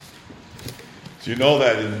Do you know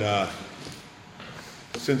that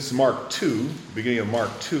since Mark 2, beginning of Mark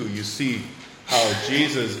 2, you see how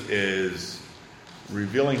Jesus is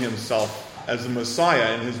revealing himself as the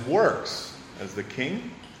Messiah in his works as the King.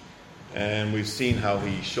 And we've seen how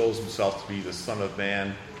he shows himself to be the Son of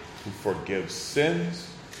Man who forgives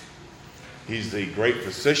sins. He's the great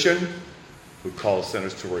physician who calls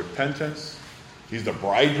sinners to repentance. He's the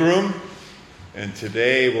bridegroom. And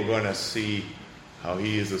today we're going to see how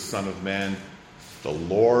he is the Son of Man, the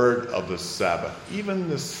Lord of the Sabbath, even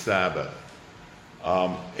the Sabbath.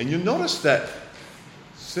 And you notice that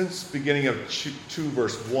since beginning of 2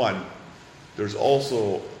 verse 1, there's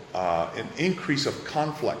also an increase of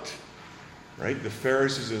conflict, right? The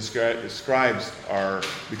Pharisees and scribes are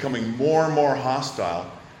becoming more and more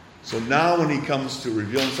hostile. So now when he comes to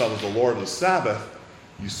reveal himself as the Lord of the Sabbath,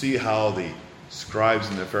 you see how the scribes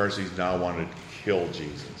and the Pharisees now want to kill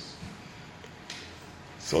Jesus.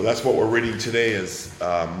 So that's what we're reading today is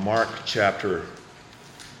Mark chapter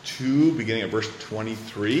 2, beginning at verse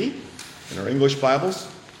 23 in our English Bibles,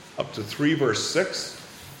 up to 3 verse 6.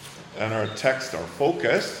 And our text, our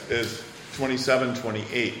focus, is 27,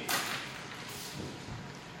 28.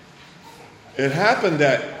 It happened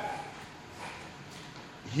that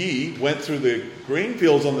he went through the grain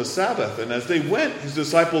fields on the Sabbath, and as they went, his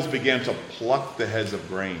disciples began to pluck the heads of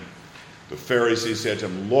grain. The Pharisees said to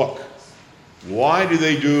him, "Look, why do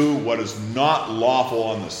they do what is not lawful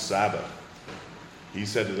on the Sabbath?" He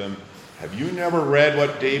said to them, "Have you never read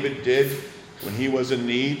what David did when he was in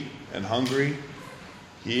need and hungry,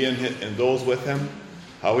 he and those with him?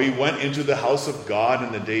 How he went into the house of God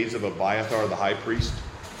in the days of Abiathar the high priest,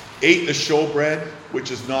 ate the showbread,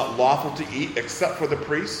 which is not lawful to eat except for the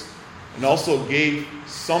priests, and also gave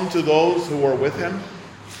some to those who were with him?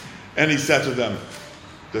 And he said to them,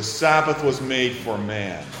 the Sabbath was made for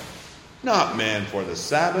man, not man for the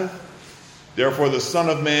Sabbath. Therefore the Son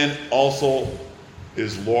of Man also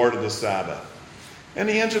is Lord of the Sabbath." And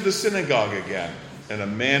he entered the synagogue again, and a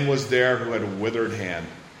man was there who had a withered hand.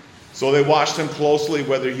 So they watched him closely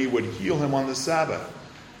whether he would heal him on the Sabbath,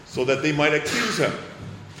 so that they might accuse him.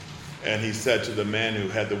 And he said to the man who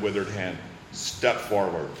had the withered hand, "Step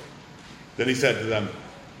forward." Then he said to them,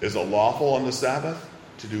 "Is it lawful on the Sabbath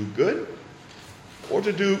to do good or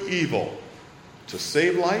to do evil, to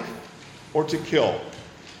save life or to kill?"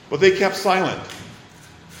 But they kept silent.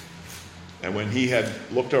 And when he had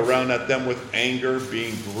looked around at them with anger,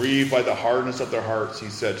 being grieved by the hardness of their hearts, he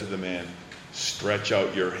said to the man, "Stretch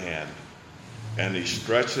out your hand." And he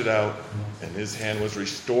stretched it out, and his hand was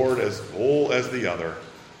restored as whole as the other.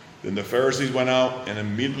 Then the Pharisees went out and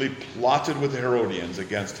immediately plotted with the Herodians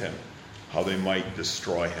against him, how they might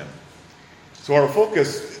destroy him. So our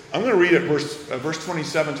focus, I'm going to read it verse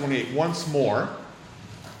 27, 28 once more.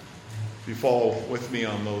 If you follow with me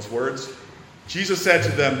on those words. Jesus said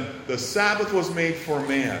to them, "The Sabbath was made for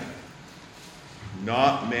man,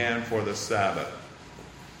 not man for the Sabbath.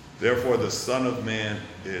 Therefore the Son of Man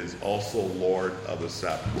is also Lord of the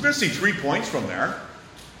Sabbath." We're going to see 3 points from there.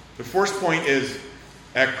 The first point is,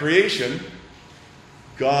 at creation,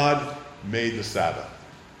 God made the Sabbath.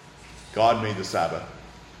 God made the Sabbath,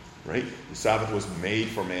 right? The Sabbath was made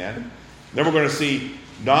for man. Then we're going to see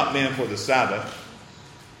not man for the Sabbath.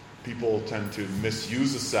 People tend to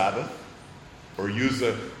misuse the Sabbath or use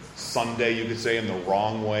the Sunday, you could say, in the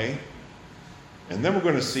wrong way. And then we're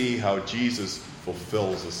going to see how Jesus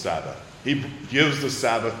fulfills the Sabbath. He gives the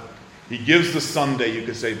Sabbath, he gives the Sunday, you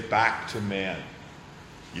could say, back to man.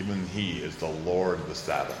 Even he is the Lord of the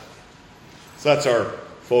Sabbath. So that's our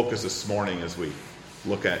focus this morning as we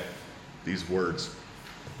look at these words.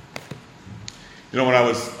 You know, when I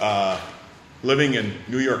was living in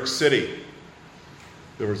New York City,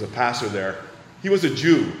 there was a pastor there. He was a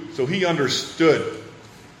Jew, so he understood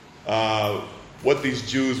what these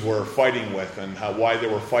Jews were fighting with and why they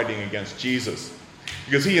were fighting against Jesus.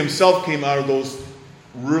 Because he himself came out of those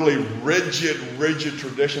really rigid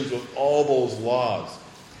traditions with all those laws.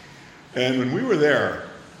 And when we were there,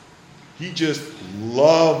 he just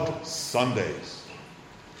loved Sundays.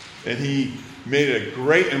 And he made a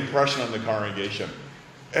great impression on the congregation.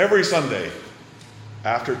 Every Sunday,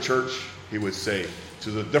 after church, he would say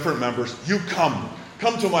to the different members, "You come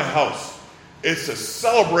to my house. It's a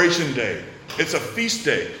celebration day. It's a feast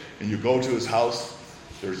day." And you go to his house,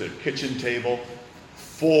 there's a kitchen table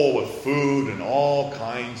full with food and all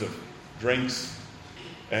kinds of drinks.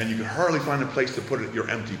 And you could hardly find a place to put your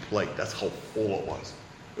empty plate. That's how full it was.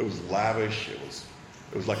 It was lavish. It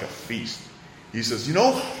was like a feast. He says, "You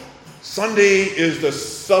know, Sunday is the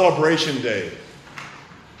celebration day."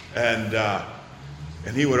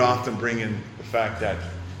 And he would often bring in the fact that,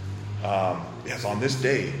 yes, on this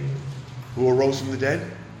day, Who arose from the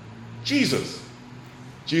dead? Jesus.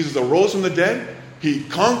 Jesus arose from the dead. He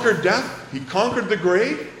conquered death. He conquered the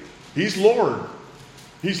grave. He's Lord.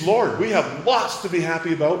 He's Lord. We have lots to be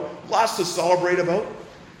happy about, lots to celebrate about.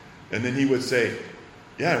 And then he would say,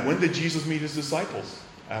 yeah, when did Jesus meet his disciples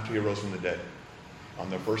after he arose from the dead? On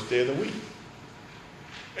the first day of the week.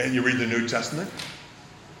 And you read the New Testament,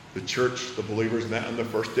 the church, the believers met on the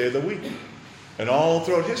first day of the week. And all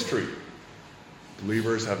throughout history,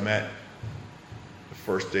 believers have met the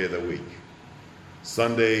first day of the week.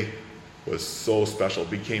 Sunday was so special,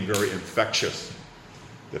 became very infectious.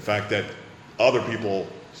 The fact that other people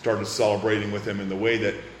started celebrating with him in the way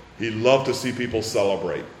that he loved to see people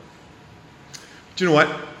celebrate. But you know what?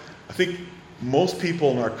 I think most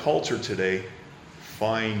people in our culture today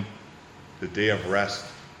find the day of rest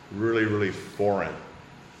really, really foreign.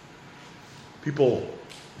 People,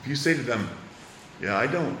 if you say to them, yeah,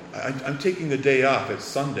 I'm taking the day off, it's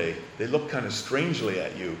Sunday, they look kind of strangely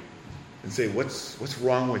at you and say, what's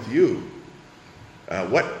wrong with you?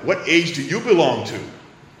 What age do you belong to?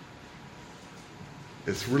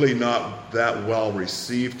 It's really not that well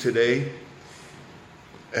received today.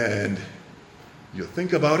 And you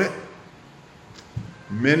think about it,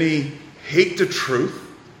 many hate the truth,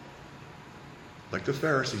 like the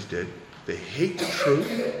Pharisees did. They hate the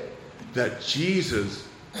truth that Jesus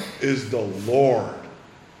is the Lord.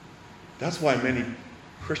 That's why many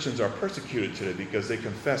Christians are persecuted today, because they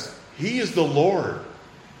confess he is the Lord.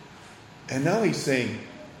 And now he's saying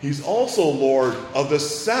he's also Lord of the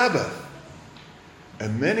Sabbath.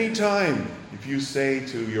 And many times, if you say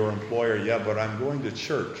to your employer, yeah, but I'm going to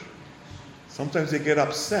church, sometimes they get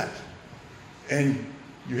upset. And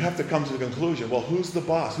you have to come to the conclusion, well, who's the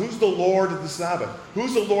boss? Who's the Lord of the Sabbath?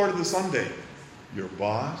 Who's the Lord of the Sunday? Your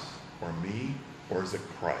boss, or me, or is it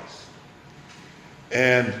Christ?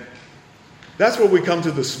 And that's what we come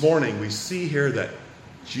to this morning. We see here that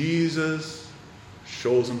Jesus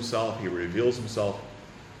shows himself, he reveals himself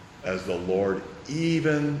as the Lord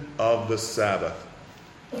even of the Sabbath,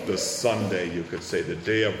 the Sunday, you could say, the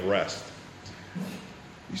day of rest.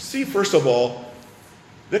 You see, first of all,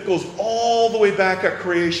 that goes all the way back at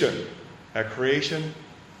creation. At creation,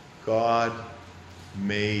 God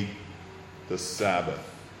made the Sabbath.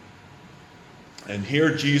 And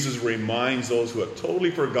here Jesus reminds those who have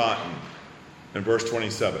totally forgotten in verse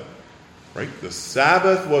 27. Right? The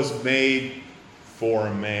Sabbath was made for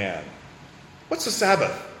man. What's the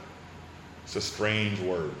Sabbath? It's a strange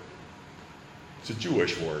word. It's a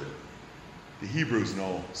Jewish word. The Hebrews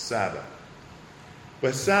know Sabbath.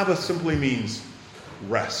 But Sabbath simply means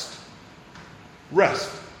rest. Rest.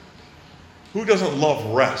 Who doesn't love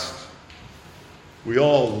rest? We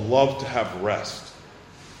all love to have rest.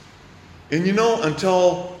 And you know,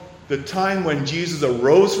 until the time when Jesus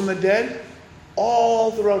arose from the dead,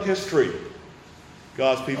 all throughout history,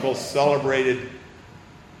 God's people celebrated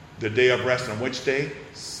the day of rest. On which day?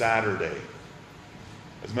 Saturday.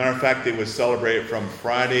 As a matter of fact, they would celebrate it from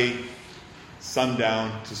Friday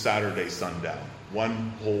sundown to Saturday sundown.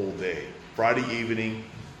 One whole day. Friday evening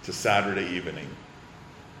to Saturday evening.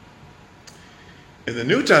 In the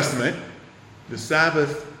New Testament, the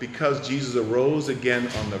Sabbath, because Jesus arose again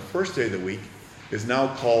on the first day of the week, is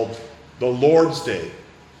now called the Lord's Day,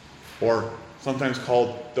 or sometimes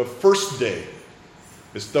called the first day.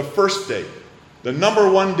 It's the first day, the number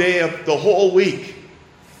one day of the whole week.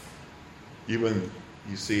 Even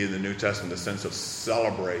you see in the New Testament the sense of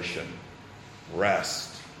celebration,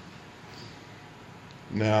 rest.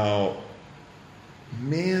 Now,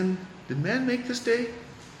 did man make this day?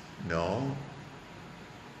 No.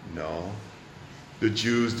 The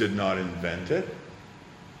Jews did not invent it.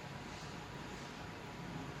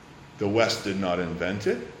 The West did not invent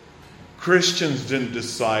it. Christians didn't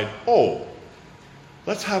decide,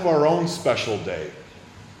 let's have our own special day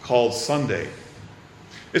called Sunday.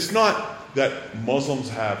 It's not that Muslims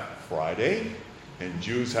have Friday and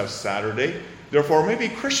Jews have Saturday. Therefore, maybe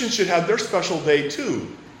Christians should have their special day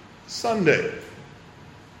too, Sunday.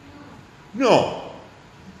 No,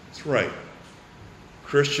 that's right.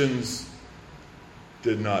 Christians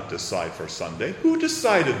did not decide for Sunday. Who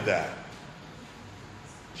decided that?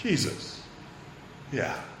 Jesus.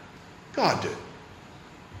 Yeah, God did.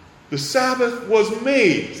 The Sabbath was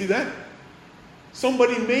made. See that?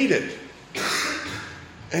 Somebody made it.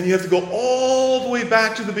 And you have to go all the way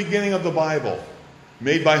back to the beginning of the Bible.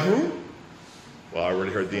 Made by whom? Well, I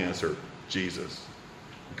already heard the answer. Jesus.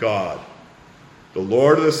 God. The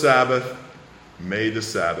Lord of the Sabbath made the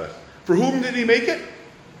Sabbath. For whom did he make it?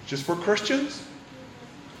 Just for Christians?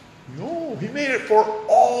 No, he made it for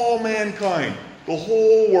all mankind, the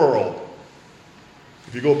whole world.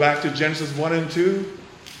 If you go back to Genesis 1 and 2,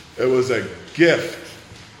 It was a gift.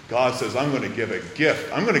 God says, I'm going to give a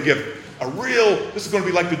gift. I'm going to give this is going to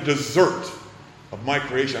be like the dessert of my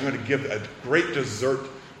creation. I'm going to give a great dessert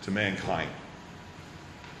to mankind.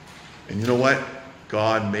 And you know what?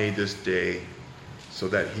 God made this day so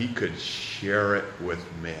that he could share it with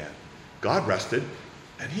man. God rested,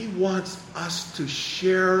 and he wants us to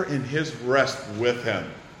share in his rest with him.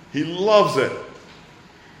 He loves it.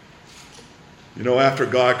 You know, after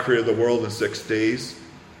God created the world in 6 days,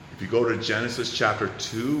 if you go to Genesis chapter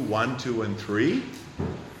 2, 1, 2, and 3,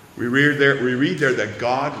 we read there that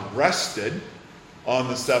God rested on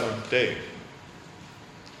the seventh day.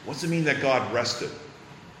 What's it mean that God rested?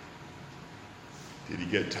 Did he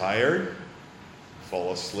get tired?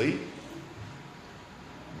 Fall asleep?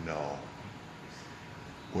 No.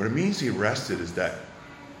 What it means he rested is that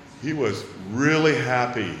he was really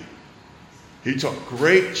happy. He took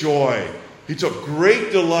great joy. He took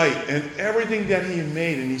great delight in everything that he had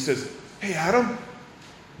made. And he says, hey, Adam,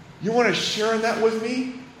 you want to share in that with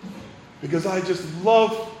me? Because I just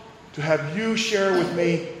love to have you share with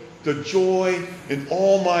me the joy in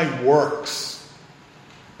all my works.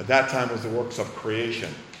 At that time it was the works of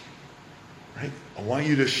creation. Right? I want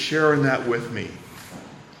you to share in that with me.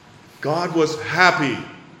 God was happy.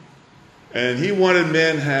 And he wanted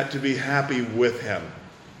man to be happy with him.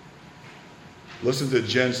 Listen to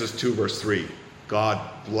Genesis 2 verse 3. God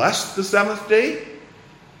blessed the seventh day.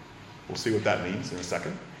 We'll see what that means in a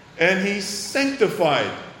second. And he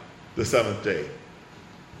sanctified the seventh day,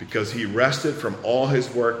 because he rested from all his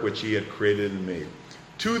work which he had created and made.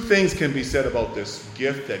 Two things can be said about this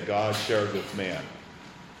gift that God shared with man.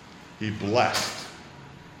 He blessed.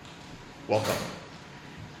 Welcome.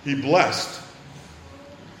 He blessed.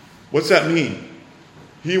 What's that mean?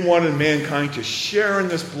 He wanted mankind to share in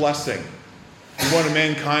this blessing. He wanted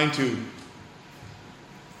mankind to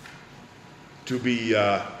be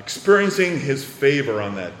experiencing his favor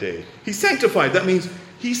on that day. He sanctified. That means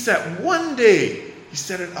he set one day, he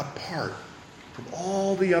set it apart from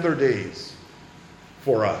all the other days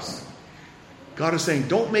for us. God is saying,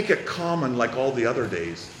 don't make it common like all the other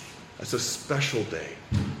days. It's a special day.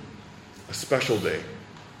 A special day.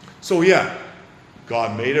 So yeah,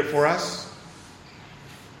 God made it for us.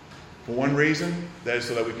 For one reason, that is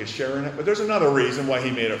so that we can share in it. But there's another reason why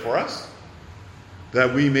he made it for us.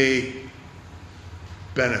 That we may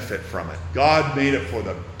benefit from it. God made it for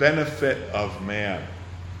the benefit of man.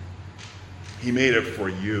 He made it for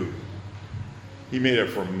you. He made it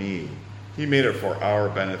for me. He made it for our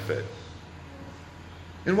benefit.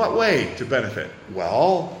 In what way to benefit?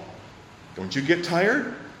 Well, don't you get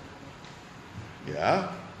tired?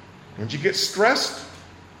 Yeah. Don't you get stressed?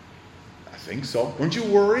 I think so. Don't you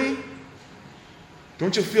worry?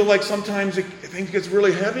 Don't you feel like sometimes things get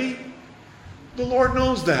really heavy? The Lord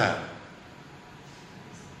knows that.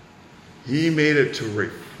 He made it to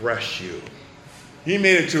refresh you. He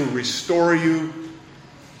made it to restore you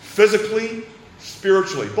physically,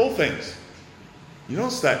 spiritually, both things. You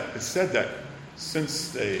notice that it said that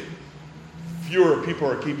since fewer people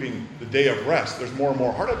are keeping the day of rest, there's more and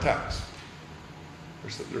more heart attacks.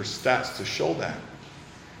 There's stats to show that.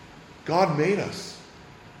 God made us.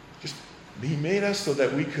 He made us so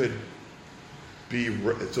that we could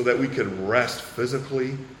rest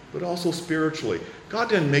physically, but also spiritually. God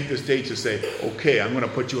didn't make this day to say, okay, I'm going to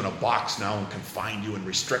put you in a box now and confine you and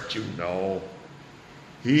restrict you. No.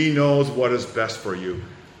 He knows what is best for you.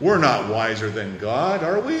 We're not wiser than God,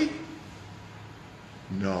 are we?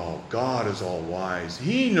 No, God is all wise.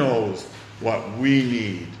 He knows what we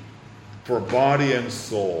need for body and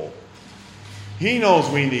soul. He knows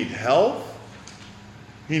we need health.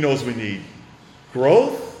 He knows we need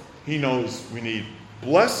growth. He knows we need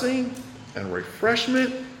blessing and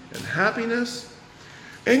refreshment and happiness.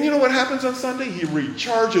 And you know what happens on Sunday? He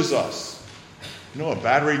recharges us. You know, a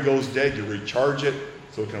battery goes dead, you recharge it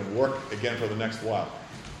so it can work again for the next while.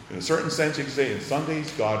 In a certain sense, you can say in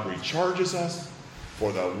Sundays, God recharges us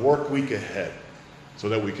for the work week ahead, so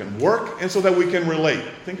that we can work and so that we can relate.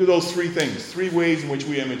 Think of those three things, three ways in which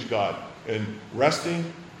we image God: in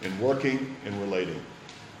resting, in working, in relating.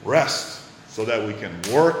 Rest so that we can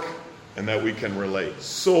work and that we can relate.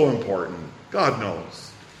 So important. God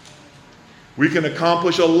knows. We can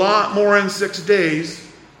accomplish a lot more in 6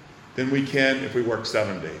 days than we can if we work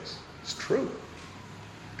 7 days. It's true.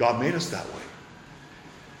 God made us that way.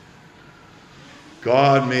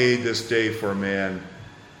 God made this day for man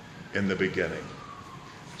in the beginning.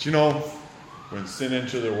 But you know, when sin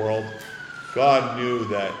entered the world, God knew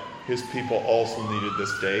that his people also needed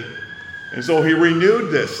this day. And so he renewed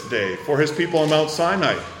this day for his people on Mount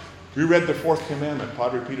Sinai. We read the fourth commandment.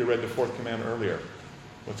 Padre Peter read the fourth commandment earlier.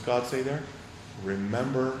 What's God say there?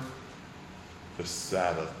 remember the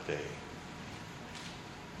Sabbath day.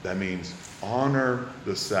 That means honor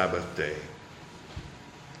the Sabbath day.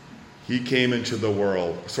 Sin came into the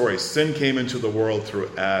world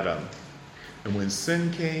through Adam. And when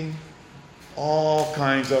sin came, all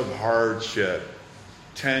kinds of hardship,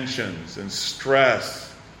 tensions, and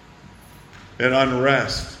stress, and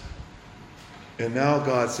unrest. And now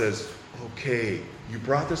God says, okay, you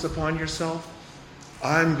brought this upon yourself?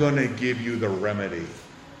 I'm going to give you the remedy.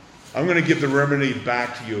 I'm going to give the remedy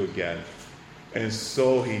back to you again. And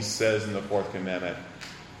so he says in the fourth commandment,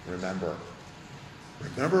 remember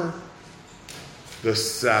the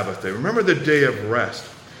Sabbath day. Remember the day of rest.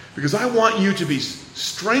 Because I want you to be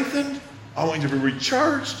strengthened. I want you to be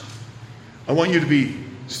recharged. I want you to be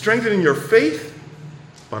strengthened in your faith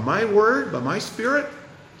by my word, by my spirit,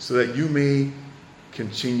 so that you may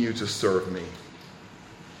continue to serve me.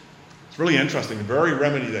 It's really interesting. The very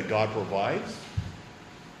remedy that God provides,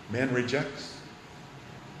 man rejects.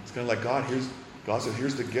 It's kind of like God says,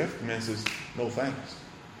 here's the gift. And man says, no thanks.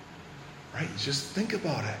 Right? Just think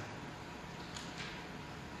about it.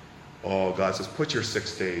 Oh, God says, put your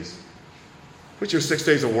 6 days. Put your 6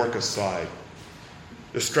 days of work aside.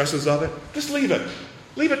 The stresses of it, just leave it.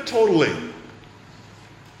 Leave it totally.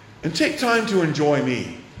 And take time to enjoy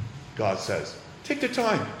me, God says. Take the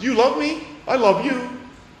time. Do you love me? I love you.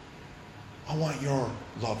 I want your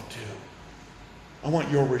love too. I want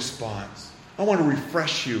your response. I want to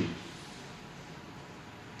refresh you.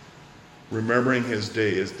 Remembering his day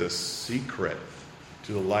is the secret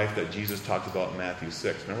to the life that Jesus talked about in Matthew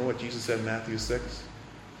 6. Remember what Jesus said in Matthew 6?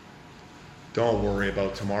 Don't worry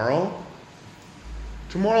about tomorrow.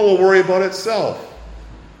 Tomorrow will worry about itself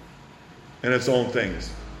and its own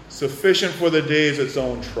things. Sufficient for the day is its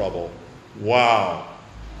own trouble. Wow,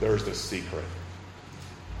 there's the secret.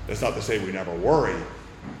 That's not to say we never worry,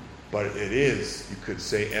 but it is, you could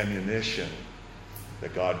say, ammunition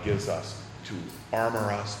that God gives us to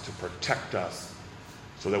armor us, to protect us,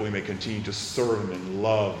 so that we may continue to serve him in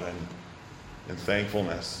love and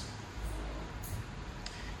thankfulness.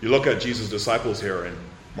 You look at Jesus' disciples here in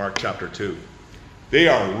Mark chapter 2. They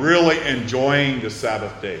are really enjoying the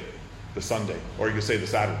Sabbath day, the Sunday, or you could say the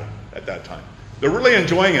Saturday at that time. They're really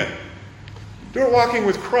enjoying it. They're walking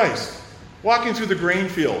with Christ, walking through the grain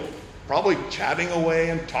field, probably chatting away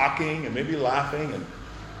and talking and maybe laughing and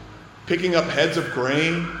picking up heads of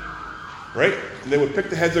grain, right? And they would pick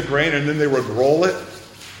the heads of grain and then they would roll it,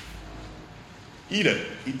 eat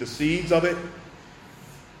the seeds of it.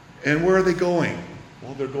 And where are they going?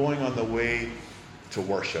 Well, they're going on the way to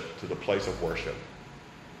worship, to the place of worship.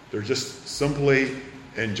 They're just simply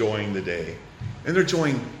enjoying the day. And they're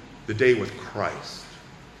enjoying the day with Christ.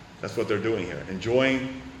 That's what they're doing here.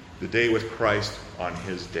 Enjoying the day with Christ on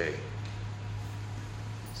his day.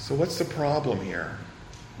 So what's the problem here?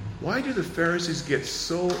 Why do the Pharisees get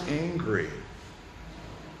so angry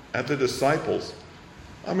at the disciples?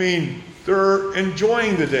 I mean, they're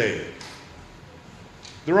enjoying the day.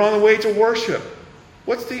 They're on the way to worship.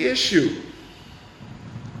 What's the issue?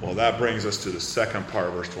 Well, that brings us to the second part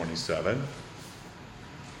of verse 27.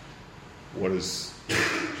 What does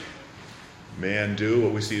man do?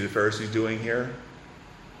 What we see the Pharisees doing here?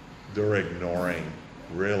 They're ignoring,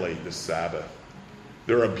 really, the Sabbath.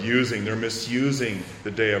 They're abusing, they're misusing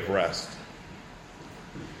the day of rest.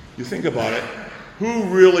 You think about it, who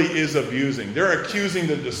really is abusing? They're accusing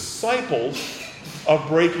the disciples of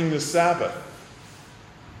breaking the Sabbath.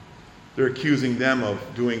 They're accusing them of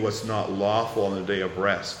doing what's not lawful on the day of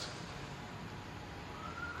rest.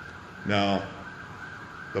 Now,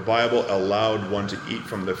 the Bible allowed one to eat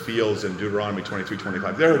from the fields in Deuteronomy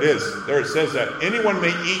 23:25. There it is. There it says that anyone may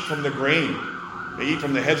eat from the grain. They eat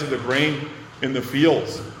from the heads of the grain in the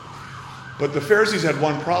fields. But the Pharisees had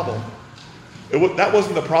one problem. That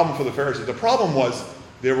wasn't the problem for the Pharisees. The problem was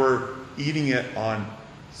they were eating it on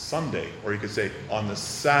Sunday, or you could say on the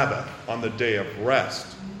Sabbath, on the day of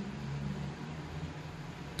rest.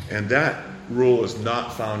 And that rule is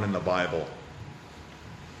not found in the Bible.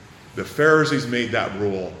 The Pharisees made that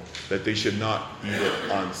rule that they should not eat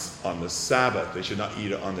it on the Sabbath. They should not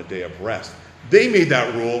eat it on the day of rest. They made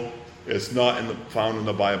that rule. It's not found in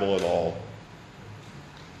the Bible at all.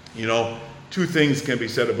 You know, two things can be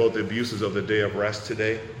said about the abuses of the day of rest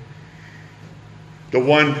today. The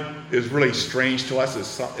one is really strange to us.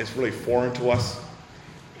 It's really foreign to us.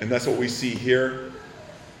 And that's what we see here.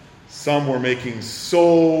 Some were making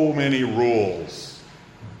so many rules.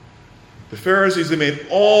 The Pharisees, they made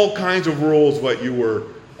all kinds of rules what you were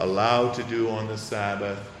allowed to do on the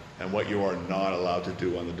Sabbath and what you are not allowed to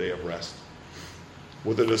do on the day of rest.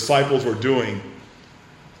 What the disciples were doing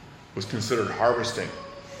was considered harvesting.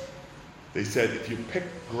 They said if you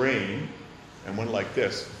picked grain and went like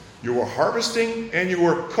this, you were harvesting and you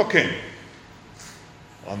were cooking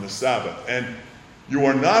on the Sabbath. And you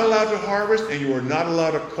were not allowed to harvest and you were not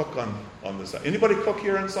allowed to cook on the Sabbath. Anybody cook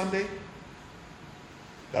here on Sunday?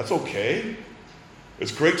 That's okay.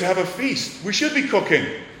 It's great to have a feast. We should be cooking.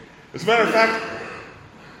 As a matter of fact,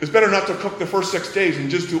 it's better not to cook the first 6 days and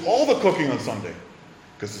just do all the cooking on Sunday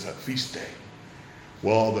because it's a feast day.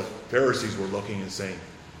 Well, the Pharisees were looking and saying,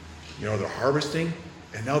 they're harvesting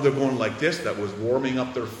and now they're going like this. That was warming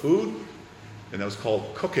up their food, and that was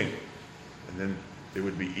called cooking. And then they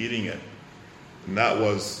would be eating it. And that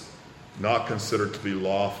was not considered to be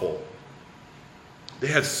lawful. They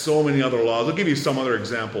had so many other laws. I'll give you some other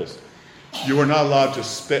examples. You were not allowed to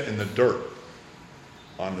spit in the dirt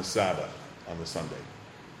on the Sabbath, on the Sunday.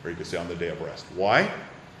 Or you could say on the day of rest. Why?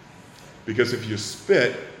 Because if you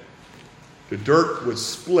spit, the dirt would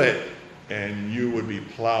split and you would be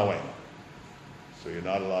plowing. So you're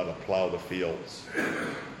not allowed to plow the fields.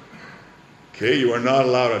 Okay, you are not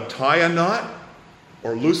allowed to tie a knot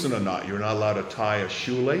or loosen a knot. You're not allowed to tie a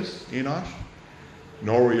shoelace, Enosh.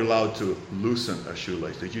 Nor were you allowed to loosen a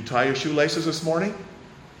shoelace. Did you tie your shoelaces this morning?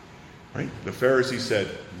 Right? The Pharisees said,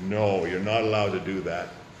 no, you're not allowed to do that.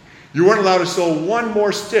 You weren't allowed to sew one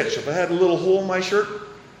more stitch. If I had a little hole in my shirt,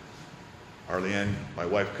 Arlene, my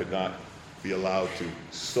wife, could not be allowed to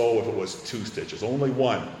sew if it was 2 stitches, only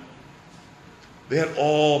 1. They had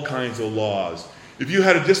all kinds of laws. If you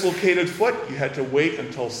had a dislocated foot, you had to wait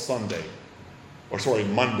until Monday,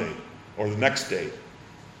 or the next day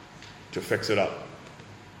to fix it up.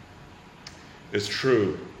 It's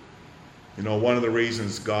true. One of the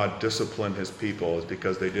reasons God disciplined his people is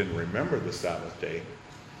because they didn't remember the Sabbath day.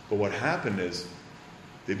 But what happened is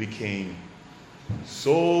they became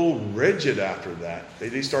so rigid after that,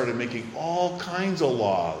 they started making all kinds of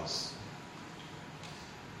laws.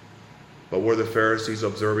 But were the Pharisees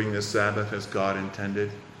observing this Sabbath as God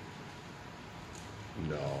intended?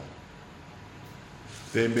 No.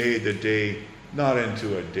 They made the day not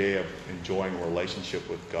into a day of enjoying a relationship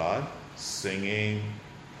with God, singing,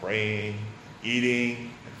 praying,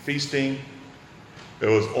 eating, and feasting. It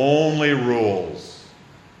was only rules.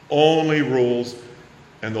 Only rules.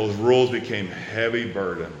 And those rules became heavy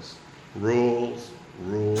burdens. Rules.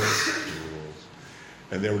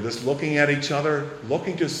 And they were just looking at each other,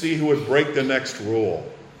 looking to see who would break the next rule.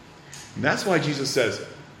 And that's why Jesus says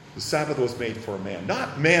the Sabbath was made for man.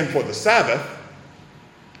 Not man for the Sabbath.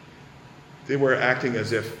 They were acting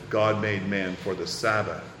as if God made man for the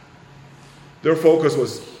Sabbath. Their focus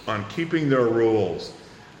was on keeping their rules,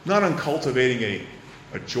 not on cultivating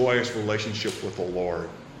a joyous relationship with the Lord,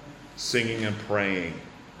 singing and praying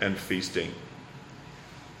and feasting.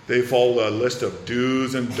 They followed a list of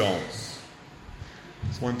do's and don'ts.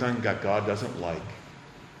 It's one thing that God doesn't like.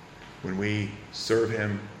 When we serve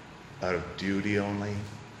him out of duty only,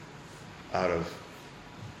 out of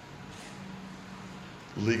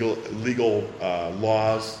legal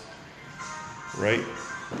laws, right?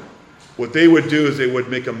 What they would do is they would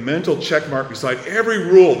make a mental check mark beside every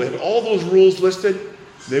rule. They had all those rules listed.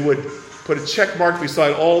 They would put a check mark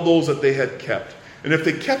beside all those that they had kept. And if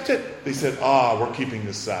they kept it, they said, we're keeping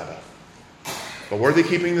the Sabbath. But were they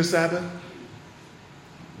keeping the Sabbath?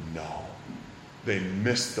 No. They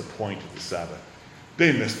missed the point of the Sabbath.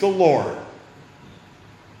 They missed the Lord.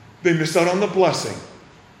 They missed out on the blessing.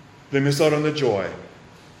 They missed out on the joy.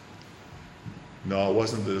 No, it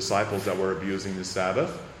wasn't the disciples that were abusing the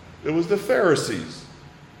Sabbath. It was the Pharisees.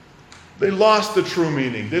 They lost the true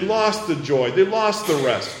meaning. They lost the joy. They lost the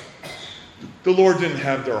rest. The Lord didn't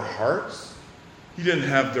have their hearts. He didn't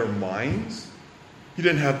have their minds. He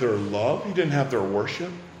didn't have their love. He didn't have their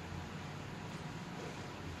worship.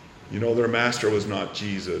 Their master was not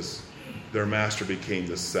Jesus. Their master became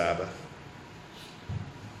the Sabbath.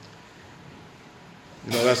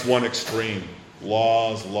 That's one extreme.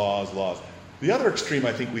 Laws. The other extreme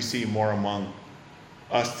I think we see more among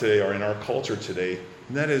us today or in our culture today,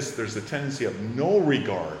 and that is there's a tendency of no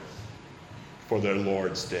regard for their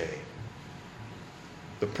Lord's day.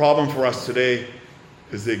 The problem for us today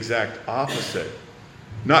is the exact opposite.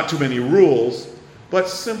 Not too many rules, but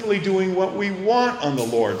simply doing what we want on the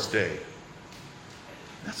Lord's day.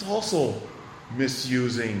 That's also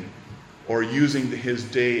misusing or using his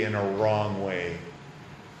day in a wrong way.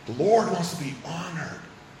 The Lord wants to be honored.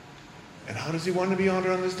 And how does he want to be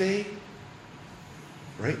honored on this day?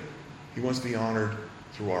 Right? He wants to be honored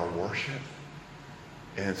through our worship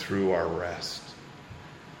and through our rest.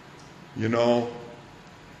 We know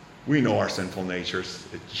our sinful natures.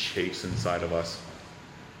 It chafes inside of us.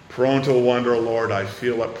 Prone to wonder, Lord, I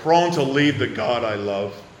feel it. Prone to leave the God I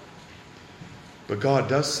love. But God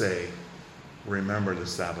does say remember the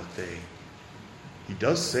Sabbath day. He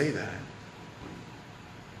does say that.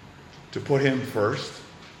 To put him first,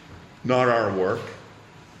 not our work.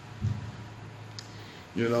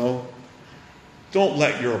 You know, don't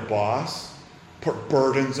let your boss put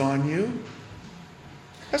burdens on you.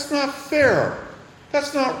 That's not fair.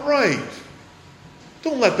 That's not right.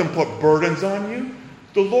 Don't let them put burdens on you.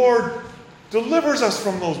 The Lord delivers us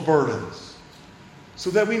from those burdens so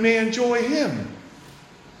that we may enjoy him.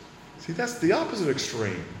 See, that's the opposite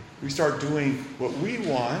extreme. We start doing what we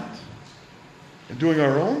want and doing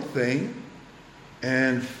our own thing,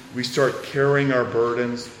 and we start carrying our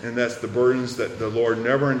burdens, and that's the burdens that the Lord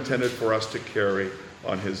never intended for us to carry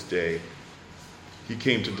on his day. He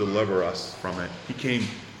came to deliver us from it.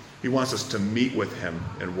 He wants us to meet with him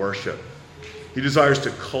and worship. He desires to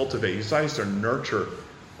cultivate, he desires to nurture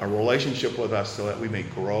a relationship with us so that we may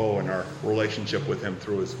grow in our relationship with him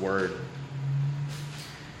through his word.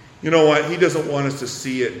 You know what? He doesn't want us to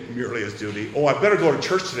see it merely as duty. Oh, I better go to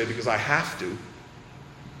church today because I have to.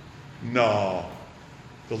 No.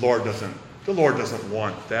 The Lord doesn't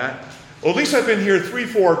want that. Well, at least I've been here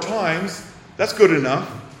 3-4 times. That's good enough.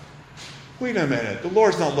 Wait a minute. The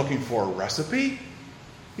Lord's not looking for a recipe.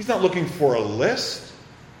 He's not looking for a list.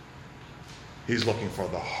 He's looking for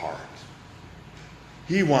the heart.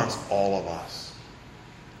 He wants all of us.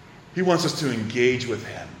 He wants us to engage with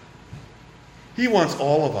him. He wants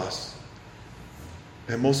all of us.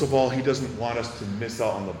 And most of all, he doesn't want us to miss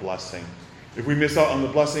out on the blessing. If we miss out on the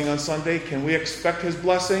blessing on Sunday, can we expect his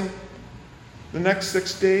blessing the next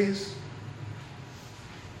 6 days?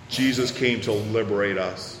 Jesus came to liberate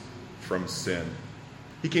us from sin.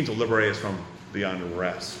 He came to liberate us from the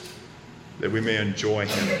unrest, that we may enjoy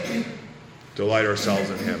him, delight ourselves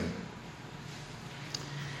in him.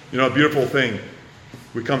 You know, a beautiful thing.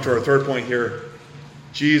 We come to our third point here.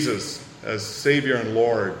 Jesus, as Savior and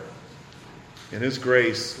Lord, in his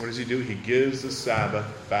grace, what does he do? He gives the Sabbath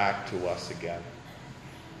back to us again.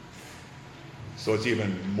 So it's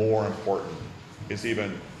even more important. It's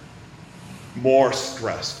even more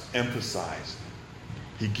stressed, emphasized.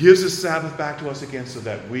 He gives the Sabbath back to us again so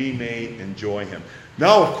that we may enjoy him.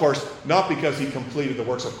 Now, of course, not because he completed the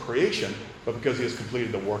works of creation, but because he has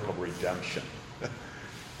completed the work of redemption.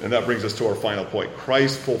 And that brings us to our final point.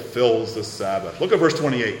 Christ fulfills the Sabbath. Look at verse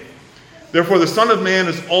 28. Therefore, the Son of Man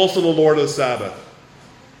is also the Lord of the Sabbath.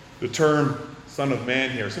 The term Son of Man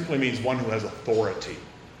here simply means one who has authority.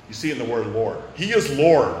 You see it in the word Lord. He is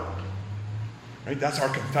Lord. Right? That's our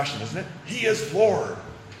confession, isn't it? He is Lord.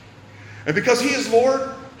 And because he is Lord,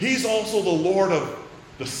 he's also the Lord of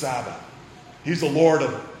the Sabbath. He's the Lord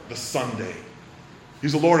of the Sunday.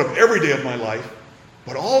 He's the Lord of every day of my life.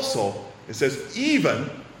 But also, it says, even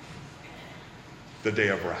the day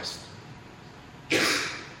of rest.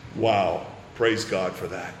 Wow. Praise God for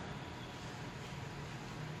that.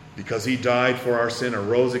 Because he died for our sin and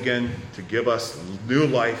rose again to give us new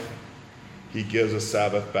life, he gives a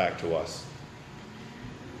Sabbath back to us.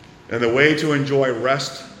 And the way to enjoy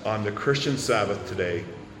rest on the Christian Sabbath today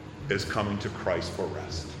is coming to Christ for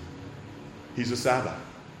rest. He's the Sabbath.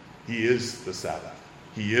 He is the Sabbath.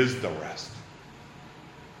 He is the rest.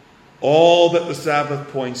 All that the Sabbath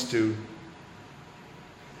points to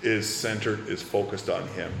is centered, is focused on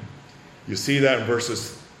him. You see that in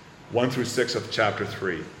verses 1 through 6 of chapter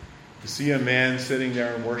 3. You see a man sitting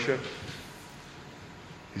there in worship.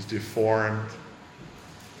 He's deformed.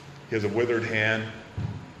 He has a withered hand.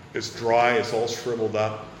 It's dry. It's all shriveled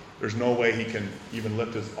up. There's no way he can even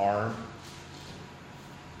lift his arm.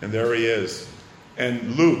 And there he is.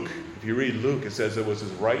 And Luke, if you read Luke, it says it was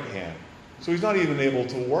his right hand. So he's not even able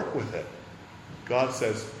to work with it. God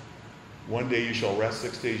says, one day you shall rest,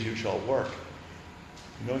 6 days you shall work.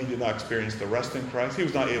 You know, he did not experience the rest in Christ. He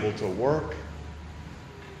was not able to work.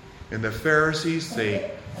 And the Pharisees,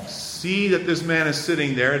 they see that this man is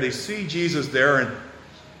sitting there. They see Jesus there, and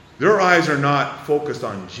their eyes are not focused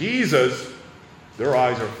on Jesus. Their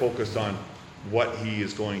eyes are focused on what he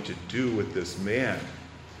is going to do with this man,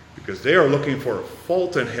 because they are looking for a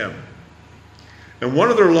fault in him. And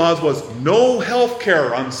one of their laws was no health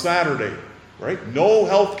care on Saturday, right? No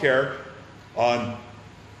health care on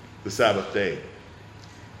the Sabbath day.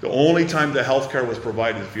 The only time the health care was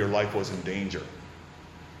provided if your life was in danger.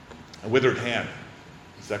 A withered hand,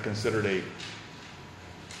 is that considered a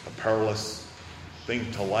perilous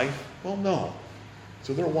thing to life? Well, no.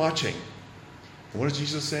 So they're watching. And what does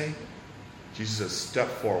Jesus say? Jesus says, step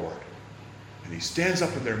forward. And he stands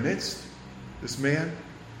up in their midst, this man,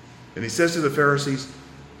 and he says to the Pharisees,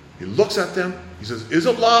 he looks at them, he says, is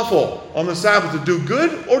it lawful on the Sabbath to do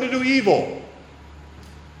good or to do evil?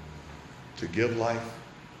 To give life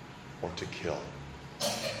or to kill?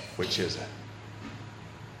 Which is it?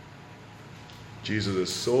 Jesus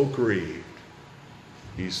is so grieved.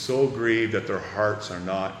 He's so grieved that their hearts are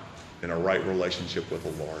not in a right relationship with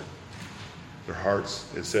the Lord. Their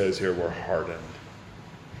hearts, it says here, were hardened.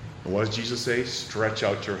 And what does Jesus say? Stretch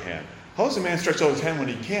out your hand. How does a man stretch out his hand when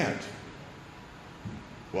he can't?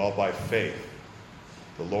 Well, by faith.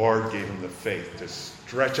 The Lord gave him the faith to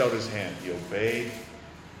stretch out his hand. He obeyed.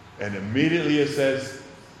 And immediately it says,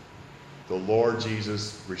 the Lord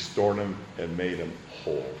Jesus restored him and made him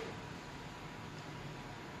whole.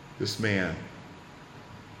 This man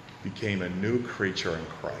became a new creature in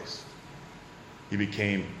Christ. He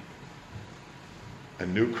became a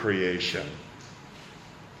new creation.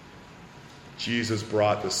 Jesus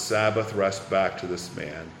brought the Sabbath rest back to this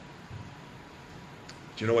man.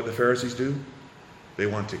 Do you know what the Pharisees do? They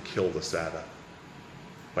want to kill the Sabbath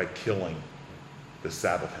by killing the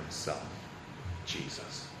Sabbath himself,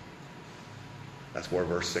 Jesus. That's where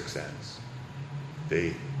verse 6 ends.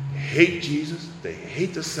 They hate Jesus. They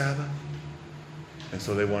hate the Sabbath. And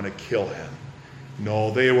so they want to kill him.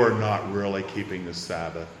 No, they were not really keeping the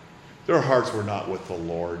Sabbath. Their hearts were not with the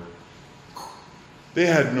Lord. They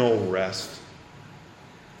had no rest.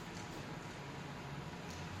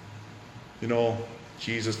 You know,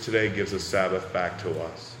 Jesus today gives the Sabbath back to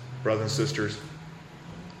us. Brothers and sisters,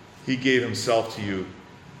 he gave himself to you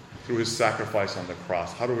through his sacrifice on the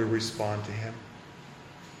cross. How do we respond to him?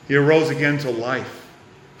 He arose again to life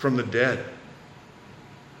from the dead.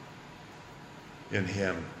 In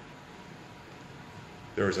him,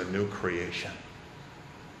 there is a new creation.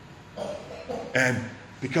 And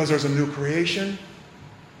because there's a new creation,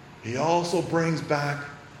 he also brings back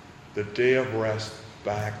the day of rest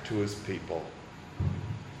back to his people.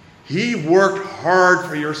 He worked hard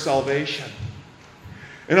for your salvation.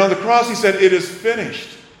 And on the cross he said, it is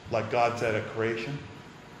finished, like God said at creation.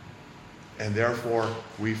 And therefore,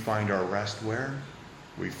 we find our rest where?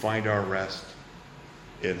 We find our rest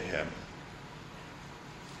in him.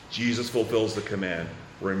 Jesus fulfills the command,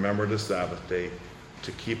 remember the Sabbath day,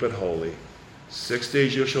 to keep it holy. 6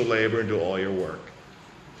 days you shall labor and do all your work.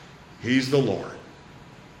 He's the Lord.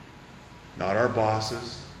 Not our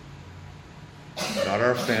bosses, not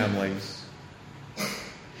our families.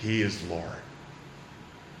 He is Lord.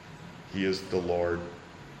 He is the Lord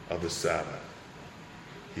of the Sabbath.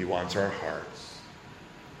 He wants our hearts.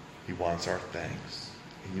 He wants our thanks.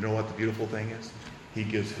 And you know what the beautiful thing is? He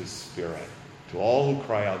gives his Spirit to all who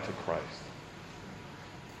cry out to Christ.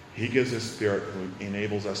 He gives his Spirit who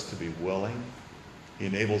enables us to be willing. He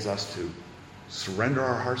enables us to surrender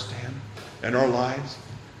our hearts to him and our lives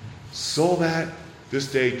so that this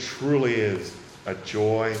day truly is a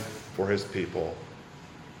joy for his people.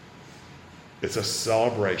 It's a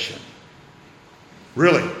celebration.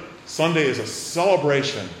 Really, Sunday is a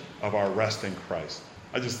celebration of our rest in Christ.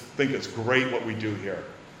 I just think it's great what we do here.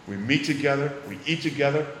 We meet together, we eat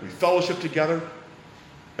together, we fellowship together.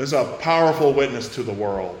 It's a powerful witness to the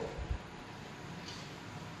world.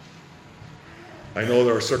 I know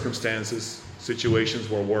there are circumstances, situations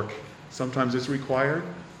where work sometimes is required.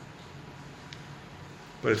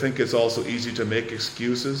 But I think it's also easy to make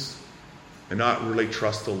excuses and not really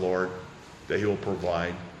trust the Lord that he will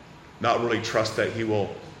provide. Not really trust that he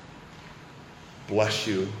will bless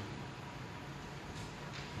you.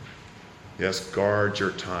 Yes, guard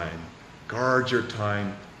your time. Guard your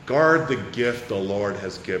time. Guard the gift the Lord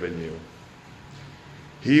has given you.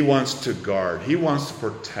 He wants to guard. He wants to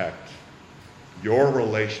protect your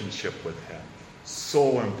relationship with him.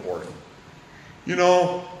 So important. You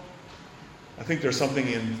know, I think there's something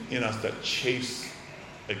in us that chafes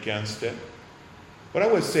against it. But I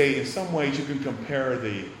would say in some ways you can compare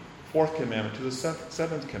the fourth commandment to the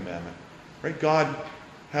seventh commandment. Right? God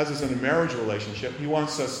has us in a marriage relationship. He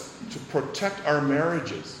wants us to protect our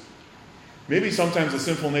marriages. Maybe sometimes the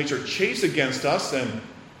sinful nature chafes against us, and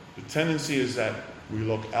the tendency is that we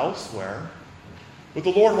look elsewhere. But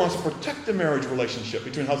the Lord wants to protect the marriage relationship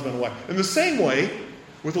between husband and wife. In the same way,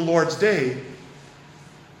 with the Lord's day,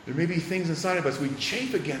 there may be things inside of us we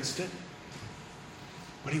chafe against it,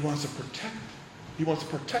 but he wants to protect. He wants to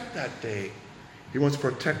protect that day. He wants to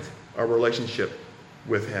protect our relationship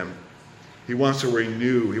with him. He wants to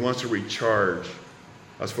renew. He wants to recharge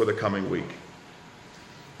us for the coming week.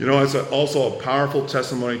 You know, it's also a powerful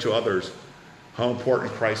testimony to others how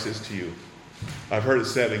important Christ is to you. I've heard it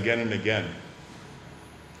said again and again.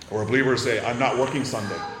 Or a believer say, I'm not working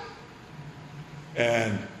Sunday.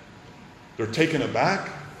 And they're taken aback.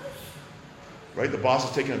 Right? The boss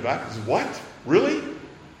is taken aback. He says, what? Really?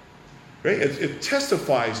 Right? It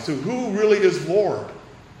testifies to who really is Lord.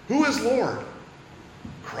 Who is Lord?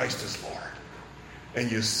 Christ is Lord. And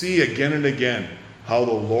you see again and again how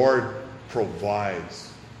the Lord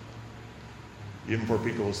provides. Even for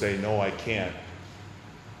people who say, no, I can't.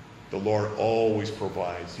 The Lord always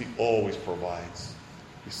provides. He always provides.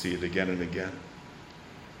 You see it again and again.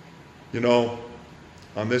 You know,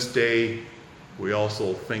 on this day, we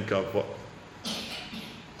also think of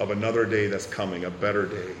another day that's coming, a better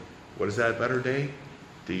day. What is that better day?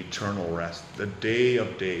 The eternal rest, the day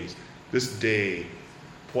of days. This day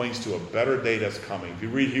points to a better day that's coming. If you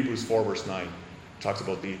read Hebrews 4, verse 9, it talks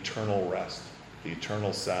about the eternal rest, the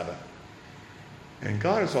eternal Sabbath. And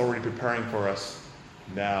God is already preparing for us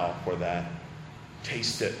now for that.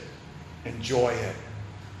 Taste it. Enjoy it.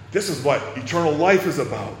 This is what eternal life is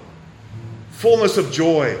about. Fullness of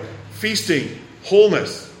joy, feasting,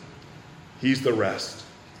 wholeness. He's the rest.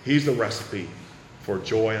 He's the recipe for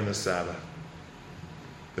joy on the Sabbath.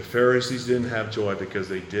 The Pharisees didn't have joy because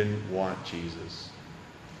they didn't want Jesus.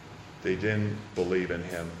 They didn't believe in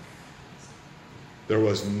him. There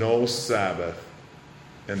was no Sabbath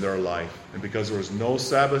in their life. And because there was no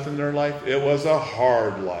Sabbath in their life, it was a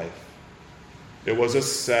hard life. It was a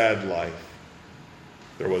sad life.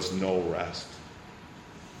 There was no rest.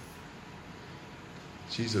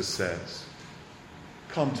 Jesus says,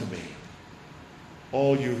 come to me,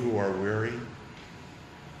 all you who are weary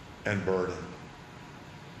and burdened,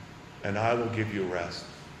 and I will give you rest.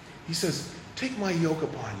 He says, take my yoke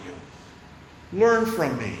upon you. Learn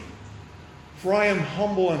from me, for I am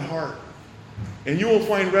humble in heart, and you will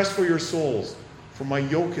find rest for your souls. For my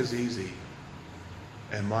yoke is easy,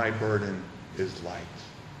 and my burden is light.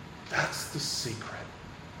 That's the secret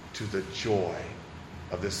to the joy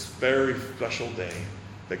of this very special day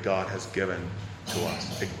that God has given to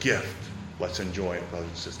us. A gift. Let's enjoy it, brothers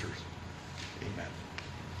and sisters. Amen.